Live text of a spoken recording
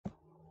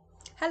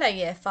Hello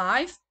Year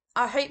 5,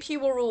 I hope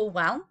you are all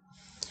well.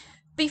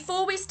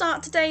 Before we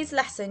start today's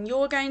lesson,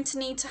 you're going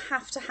to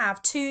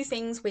have two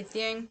things with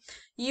you.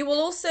 You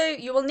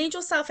will need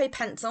yourself a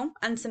pencil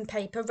and some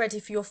paper ready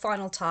for your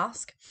final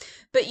task,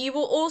 but you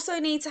will also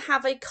need to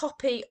have a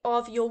copy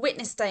of your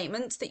witness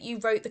statements that you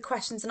wrote the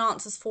questions and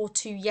answers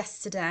to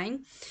yesterday.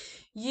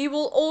 You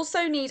will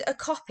also need a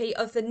copy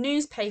of the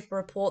newspaper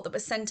report that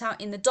was sent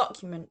out in the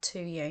document to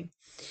you.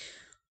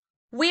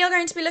 We are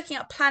going to be looking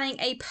at planning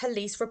a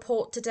police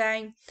report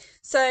today.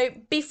 So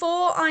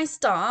before I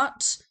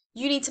start,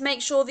 you need to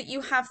make sure that you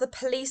have the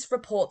police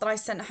report that I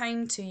sent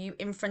home to you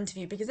in front of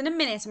you, because in a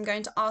minute I'm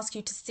going to ask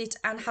you to sit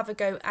and have a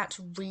go at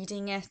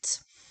reading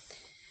it.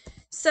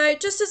 So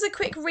just as a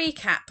quick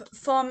recap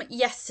from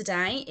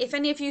yesterday, if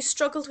any of you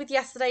struggled with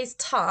yesterday's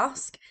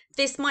task,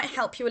 this might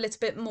help you a little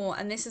bit more,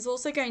 and this is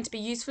also going to be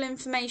useful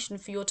information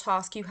for your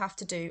task you have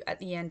to do at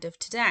the end of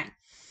today.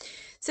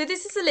 So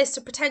this is a list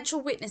of potential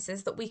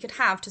witnesses that we could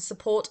have to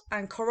support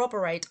and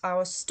corroborate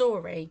our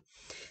story.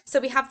 So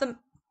we have the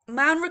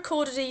man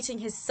recorded eating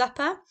his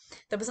supper.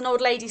 There was an old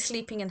lady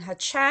sleeping in her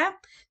chair.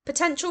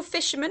 Potential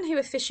fishermen who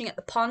were fishing at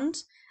the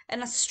pond.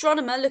 An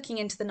astronomer looking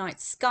into the night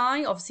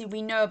sky. Obviously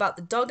we know about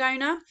the dog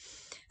owner.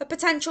 A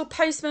potential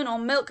postman or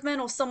milkman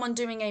or someone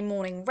doing a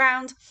morning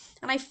round,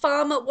 and a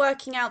farmer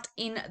working out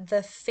in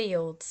the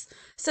fields.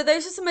 So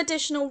those are some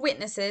additional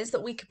witnesses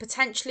that we could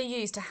potentially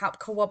use to help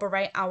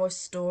corroborate our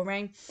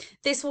story.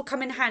 This will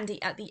come in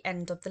handy at the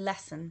end of the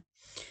lesson.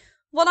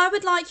 What I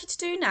would like you to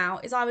do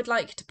now is I would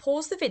like you to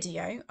pause the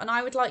video and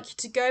I would like you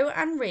to go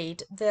and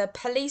read the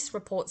police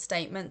report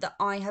statement that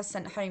I have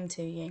sent home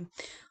to you.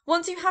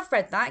 Once you have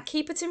read that,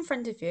 keep it in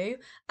front of you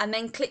and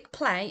then click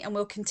play and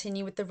we'll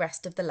continue with the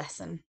rest of the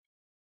lesson.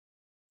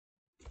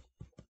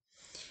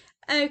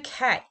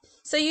 Okay,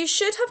 so you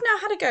should have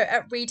now had a go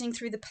at reading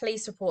through the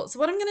police report. So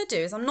what I'm going to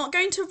do is I'm not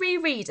going to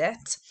reread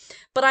it,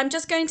 but I'm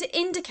just going to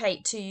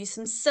indicate to you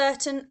some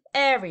certain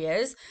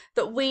areas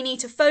that we need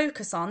to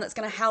focus on that's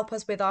going to help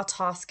us with our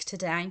task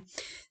today.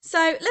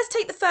 So let's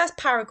take the first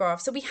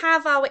paragraph. So we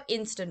have our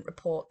incident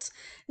report.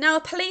 Now,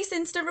 a police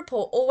incident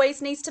report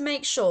always needs to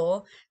make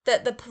sure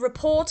that the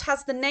report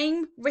has the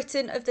name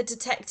written of the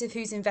detective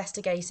who's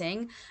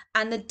investigating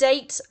and the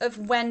date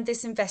of when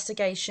this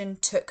investigation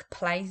took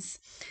place.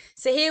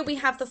 So here we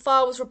have the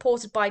file was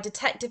reported by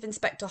Detective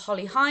Inspector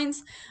Holly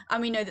Hines,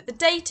 and we know that the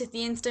date of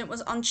the incident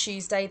was on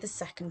Tuesday, the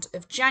 2nd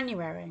of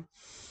January.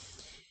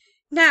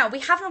 Now, we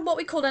have what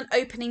we call an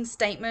opening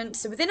statement.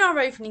 So within our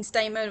opening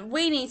statement,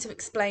 we need to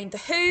explain the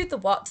who, the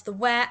what, the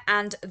where,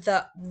 and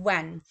the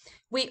when.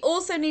 We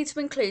also need to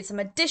include some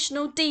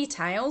additional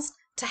details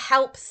to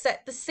help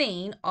set the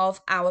scene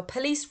of our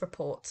police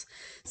report.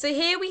 So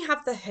here we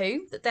have the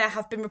who, that there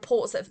have been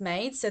reports that have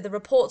made. So the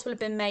reports will have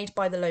been made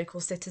by the local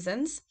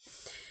citizens.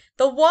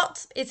 The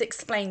what is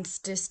explained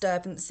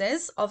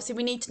disturbances. Obviously,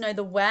 we need to know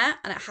the where,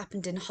 and it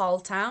happened in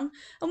Hulltown.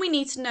 And we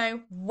need to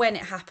know when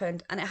it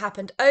happened, and it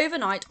happened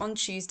overnight on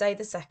Tuesday,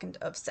 the 2nd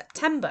of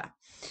September.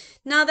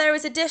 Now, there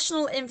is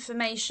additional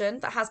information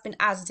that has been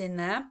added in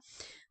there,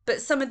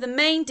 but some of the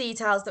main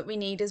details that we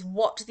need is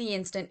what the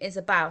incident is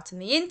about. And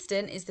the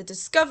incident is the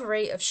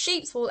discovery of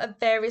sheep's wool at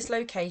various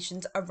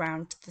locations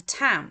around the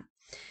town.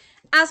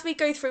 As we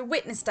go through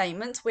witness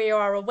statements, we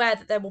are aware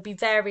that there will be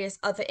various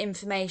other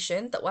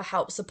information that will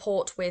help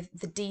support with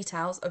the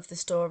details of the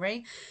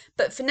story.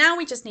 But for now,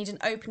 we just need an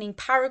opening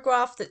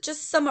paragraph that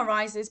just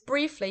summarises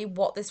briefly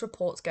what this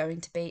report's going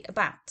to be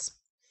about.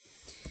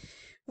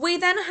 We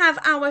then have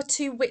our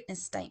two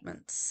witness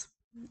statements.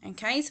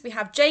 Okay, so we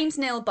have James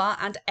Nilbar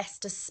and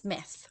Esther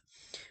Smith.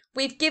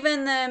 We've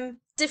given them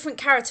different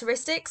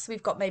characteristics.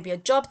 We've got maybe a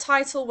job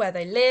title, where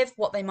they live,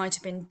 what they might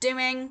have been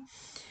doing.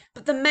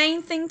 But the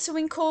main thing to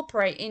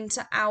incorporate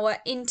into our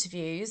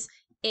interviews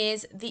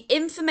is the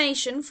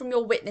information from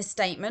your witness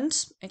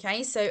statement,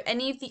 okay, so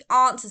any of the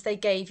answers they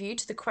gave you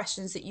to the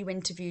questions that you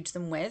interviewed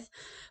them with,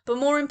 but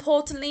more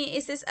importantly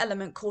is this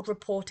element called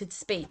reported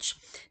speech.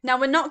 Now,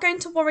 we're not going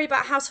to worry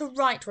about how to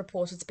write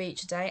reported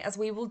speech today, as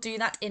we will do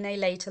that in a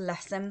later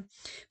lesson,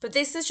 but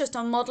this is just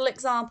a model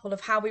example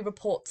of how we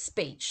report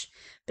speech,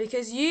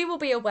 because you will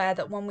be aware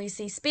that when we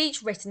see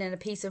speech written in a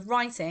piece of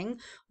writing,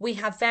 we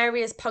have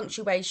various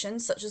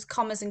punctuations such as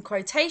commas and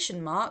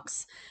quotation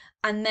marks,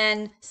 and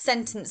then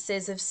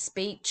sentences of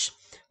speech.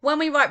 When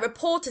we write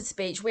reported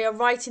speech, we are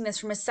writing this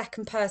from a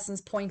second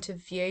person's point of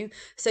view.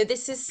 So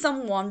this is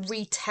someone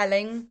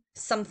retelling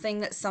something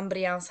that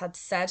somebody else had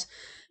said.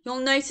 You'll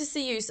notice the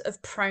use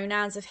of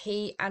pronouns of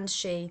he and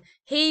she.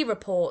 He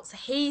reports,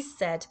 he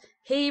said,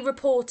 he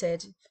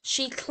reported,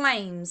 she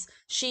claims,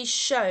 she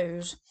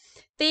showed.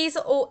 These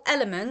are all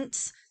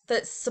elements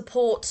that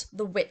support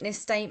the witness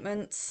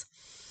statements.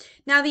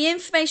 Now, the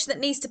information that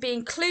needs to be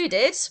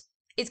included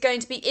is going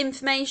to be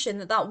information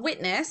that that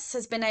witness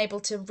has been able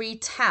to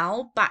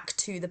retell back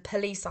to the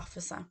police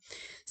officer.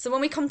 So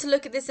when we come to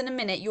look at this in a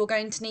minute, you're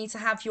going to need to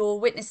have your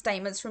witness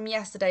statements from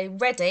yesterday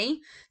ready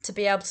to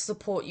be able to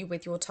support you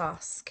with your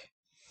task.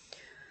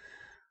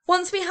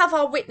 Once we have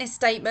our witness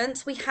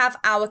statements, we have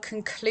our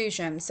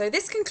conclusion. So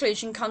this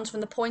conclusion comes from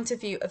the point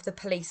of view of the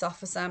police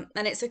officer,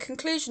 and it's a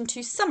conclusion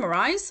to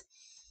summarise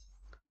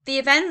the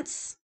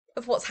events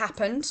of what's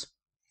happened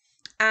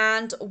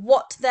and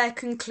what their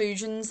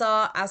conclusions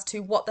are as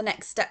to what the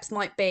next steps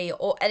might be,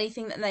 or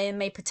anything that they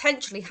may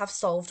potentially have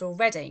solved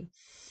already.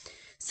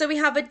 So we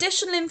have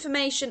additional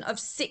information of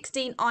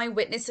 16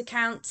 eyewitness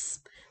accounts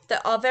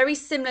that are very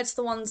similar to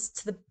the ones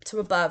to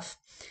above.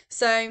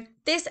 So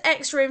this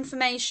extra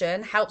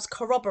information helps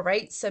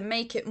corroborate, so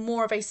make it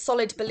more of a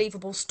solid,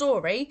 believable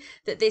story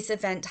that this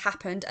event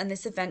happened and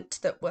this event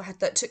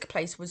that took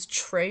place was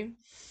true.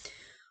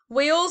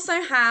 We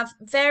also have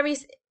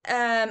various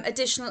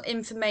additional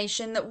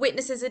information that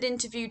witnesses had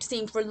interviewed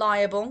seemed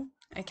reliable.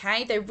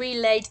 Okay, they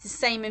relayed the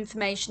same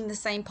information, the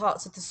same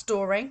parts of the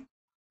story.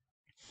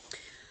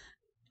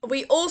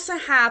 We also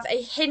have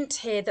a hint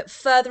here that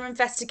further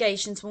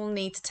investigations will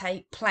need to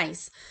take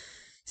place.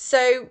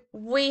 So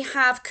we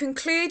have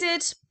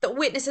concluded that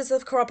witnesses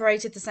have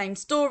corroborated the same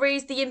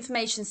stories, the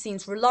information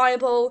seems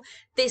reliable,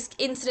 this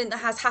incident that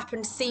has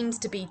happened seems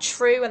to be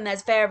true, and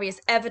there's various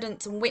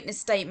evidence and witness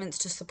statements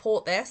to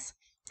support this.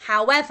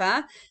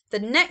 However, the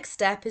next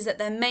step is that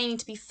there may need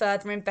to be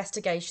further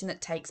investigation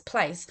that takes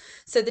place.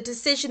 So the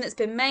decision that's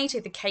been made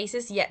here, the case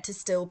is yet to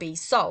still be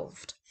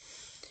solved.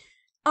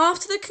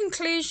 After the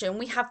conclusion,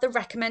 we have the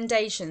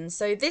recommendations.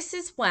 So this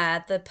is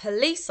where the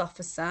police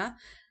officer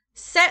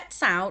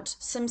sets out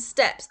some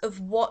steps of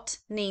what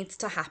needs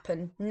to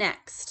happen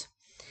next.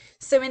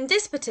 So in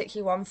this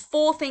particular one,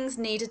 4 things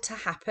needed to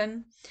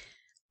happen.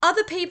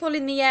 Other people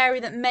in the area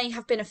that may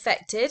have been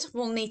affected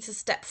will need to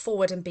step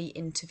forward and be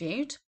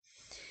interviewed.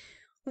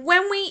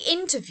 When we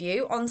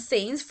interview on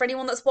scenes, for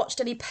anyone that's watched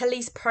any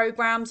police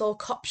programs or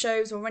cop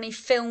shows or any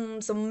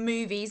films or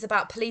movies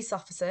about police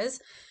officers,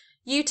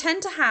 you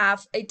tend to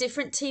have a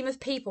different team of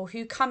people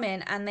who come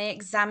in and they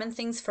examine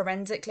things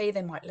forensically.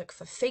 They might look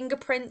for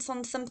fingerprints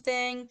on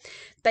something.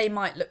 They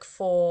might look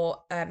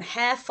for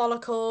hair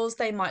follicles.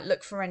 They might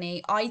look for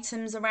any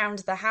items around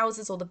the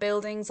houses or the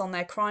buildings on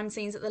their crime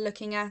scenes that they're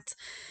looking at.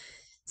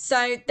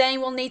 So they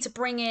will need to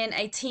bring in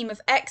a team of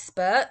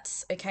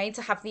experts, okay,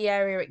 to have the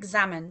area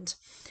examined.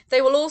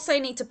 They will also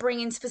need to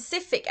bring in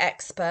specific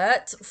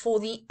experts for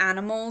the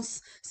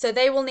animals. So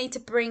they will need to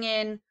bring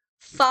in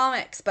farm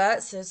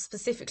experts, so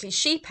specifically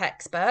sheep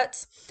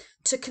experts,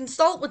 to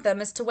consult with them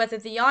as to whether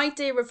the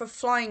idea of a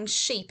flying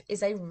sheep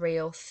is a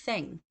real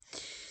thing.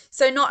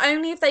 So not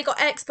only have they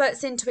got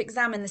experts in to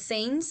examine the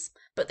scenes,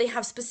 but they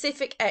have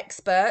specific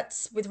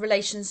experts with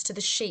relations to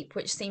the sheep,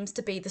 which seems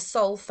to be the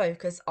sole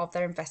focus of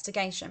their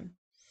investigation.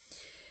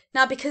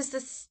 Now,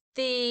 because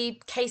the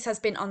case has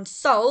been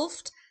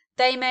unsolved,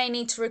 they may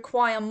need to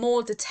require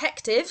more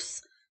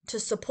detectives to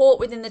support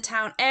within the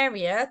town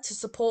area, to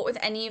support with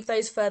any of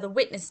those further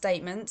witness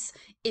statements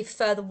if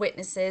further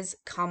witnesses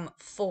come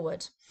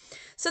forward.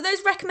 So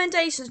those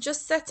recommendations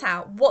just set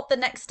out what the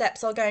next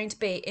steps are going to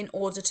be in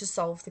order to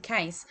solve the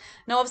case.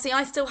 Now, obviously,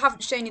 I still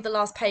haven't shown you the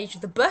last page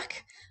of the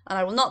book, and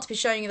I will not be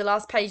showing you the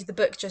last page of the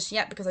book just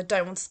yet because I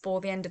don't want to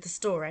spoil the end of the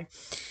story.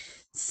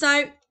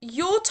 So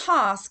your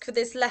task for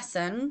this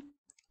lesson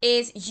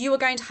is you are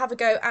going to have a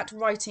go at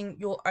writing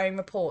your own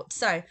report.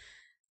 So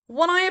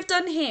what I have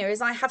done here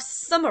is I have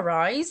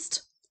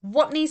summarised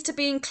what needs to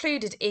be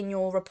included in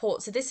your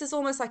report. So this is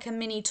almost like a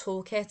mini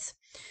toolkit.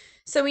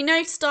 So we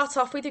know to start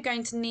off with, you're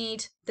going to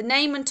need the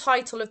name and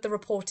title of the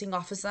reporting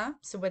officer,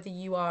 so whether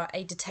you are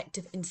a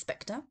detective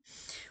inspector.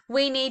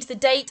 We need the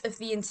date of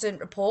the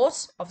incident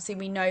report. Obviously,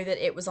 we know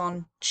that it was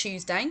on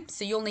Tuesday,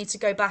 so you'll need to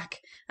go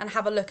back and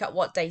have a look at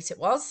what date it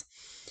was.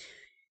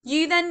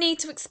 You then need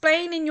to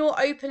explain in your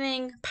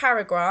opening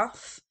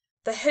paragraph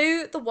the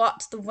who, the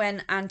what, the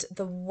when, and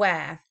the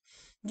where.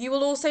 You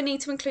will also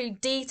need to include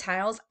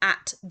details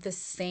at the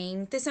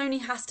scene. This only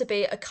has to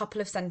be a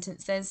couple of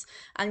sentences,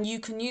 and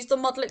you can use the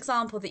model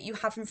example that you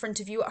have in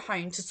front of you at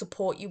home to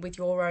support you with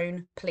your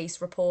own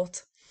police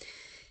report.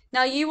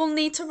 Now, you will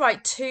need to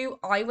write 2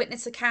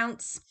 eyewitness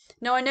accounts.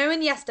 Now, I know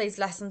in yesterday's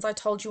lessons I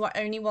told you I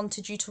only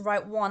wanted you to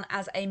write 1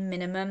 as a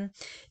minimum.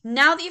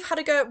 Now that you've had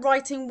a go at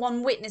writing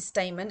 1 witness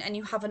statement and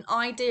you have an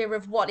idea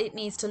of what it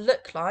needs to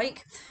look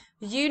like,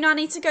 you now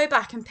need to go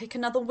back and pick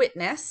another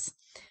witness,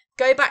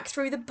 go back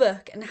through the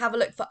book and have a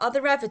look for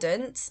other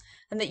evidence,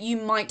 and that you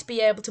might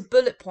be able to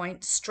bullet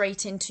point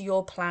straight into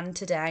your plan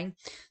today.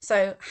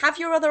 So have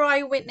your other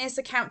eyewitness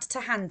account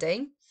to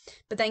handy,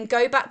 but then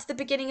go back to the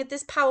beginning of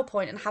this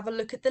PowerPoint and have a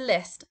look at the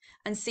list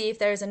and see if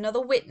there is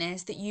another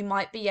witness that you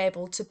might be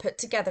able to put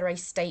together a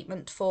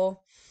statement for.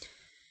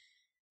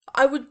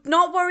 I would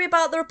not worry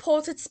about the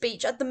reported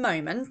speech at the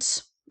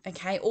moment,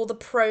 okay, or the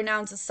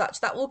pronouns as such.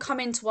 That will come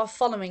into our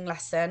following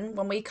lesson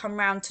when we come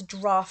round to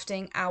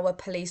drafting our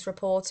police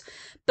report.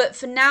 But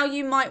for now,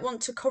 you might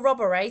want to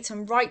corroborate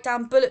and write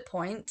down bullet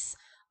points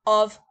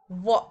of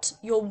what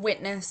your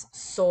witness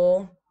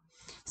saw.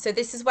 So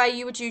this is where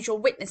you would use your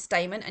witness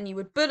statement and you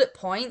would bullet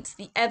point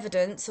the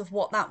evidence of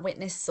what that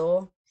witness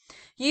saw.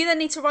 You then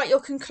need to write your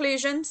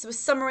conclusions, so a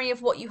summary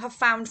of what you have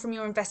found from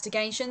your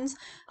investigations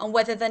and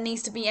whether there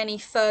needs to be any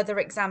further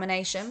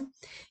examination.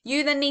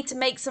 You then need to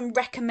make some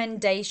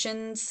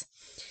recommendations.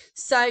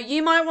 So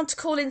you might want to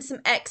call in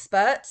some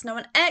experts. Now,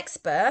 an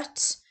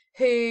expert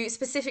who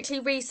specifically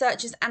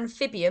researches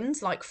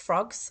amphibians like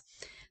frogs,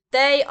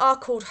 they are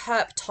called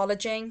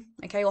herpetology,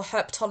 okay, or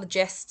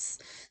herpetologists.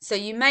 So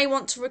you may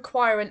want to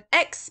require an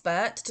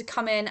expert to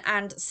come in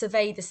and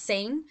survey the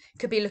scene. It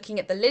could be looking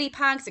at the lily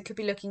pads, it could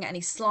be looking at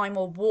any slime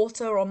or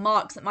water or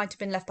marks that might have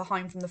been left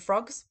behind from the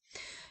frogs.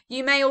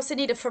 You may also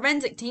need a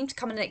forensic team to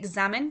come in and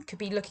examine, it could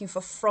be looking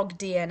for frog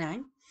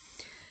DNA.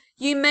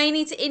 You may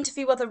need to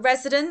interview other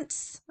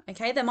residents,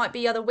 okay? There might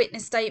be other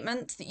witness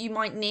statements that you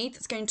might need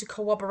that's going to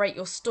corroborate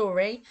your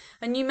story.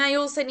 And you may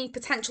also need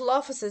potential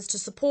officers to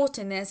support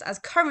in this, as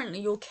currently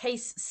your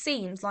case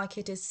seems like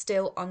it is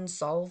still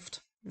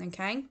unsolved,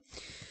 okay?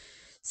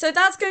 So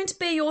that's going to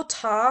be your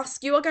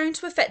task. You are going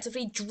to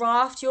effectively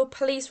draft your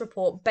police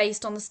report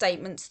based on the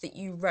statements that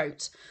you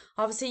wrote.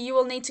 Obviously, you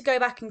will need to go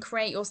back and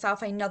create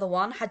yourself another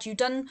one. Had you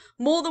done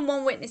more than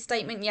one witness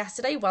statement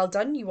yesterday, well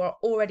done. You are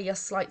already a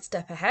slight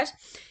step ahead.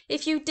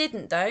 If you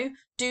didn't, though,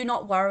 do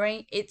not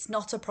worry. It's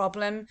not a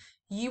problem.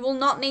 You will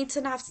not need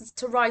to have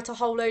to write a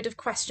whole load of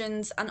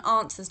questions and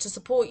answers to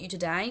support you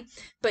today,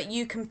 but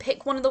you can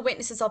pick one of the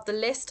witnesses of the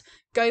list,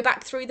 go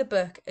back through the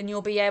book, and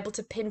you'll be able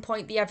to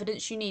pinpoint the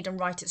evidence you need and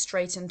write it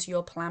straight into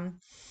your plan.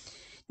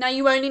 Now,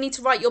 you only need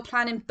to write your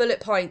plan in bullet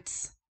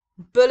points.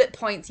 Bullet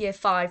points, year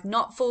 5,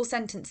 not full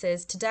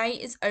sentences. Today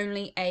is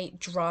only a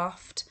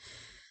draft.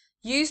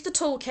 Use the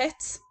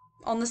toolkit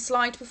on the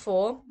slide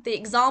before, the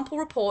example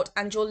report,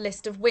 and your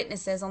list of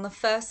witnesses on the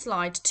first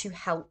slide to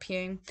help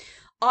you.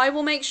 I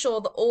will make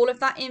sure that all of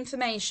that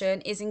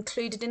information is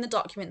included in the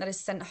document that is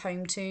sent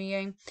home to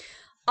you.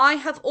 I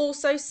have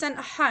also sent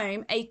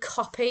home a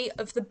copy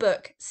of the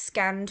book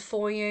scanned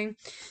for you.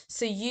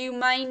 So you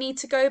may need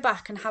to go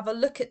back and have a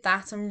look at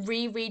that and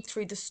reread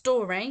through the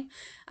story.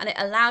 And it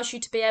allows you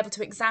to be able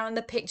to examine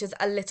the pictures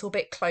a little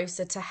bit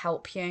closer to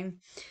help you.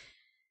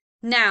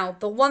 Now,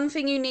 the one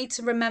thing you need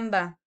to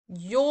remember,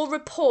 your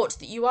report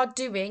that you are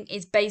doing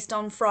is based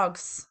on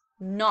frogs,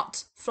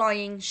 not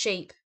flying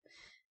sheep.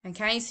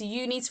 Okay, so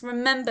you need to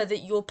remember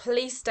that your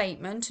police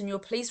statement and your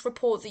police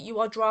report that you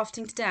are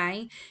drafting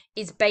today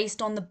is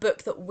based on the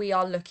book that we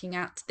are looking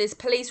at. This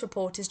police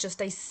report is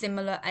just a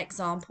similar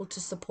example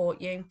to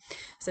support you.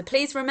 So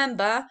please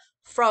remember,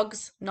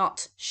 frogs,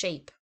 not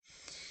sheep.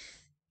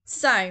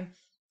 So,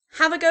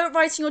 have a go at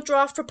writing your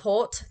draft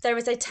report. There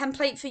is a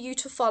template for you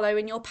to follow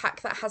in your pack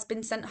that has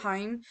been sent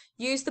home.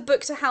 Use the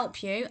book to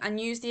help you and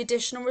use the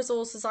additional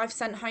resources I've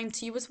sent home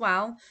to you as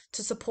well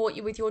to support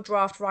you with your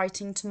draft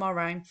writing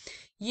tomorrow.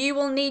 You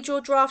will need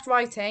your draft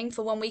writing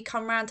for when we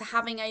come round to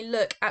having a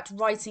look at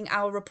writing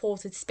our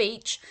reported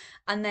speech,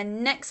 and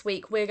then next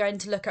week we're going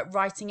to look at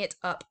writing it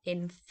up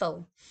in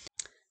full.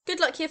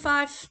 Good luck, Year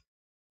 5.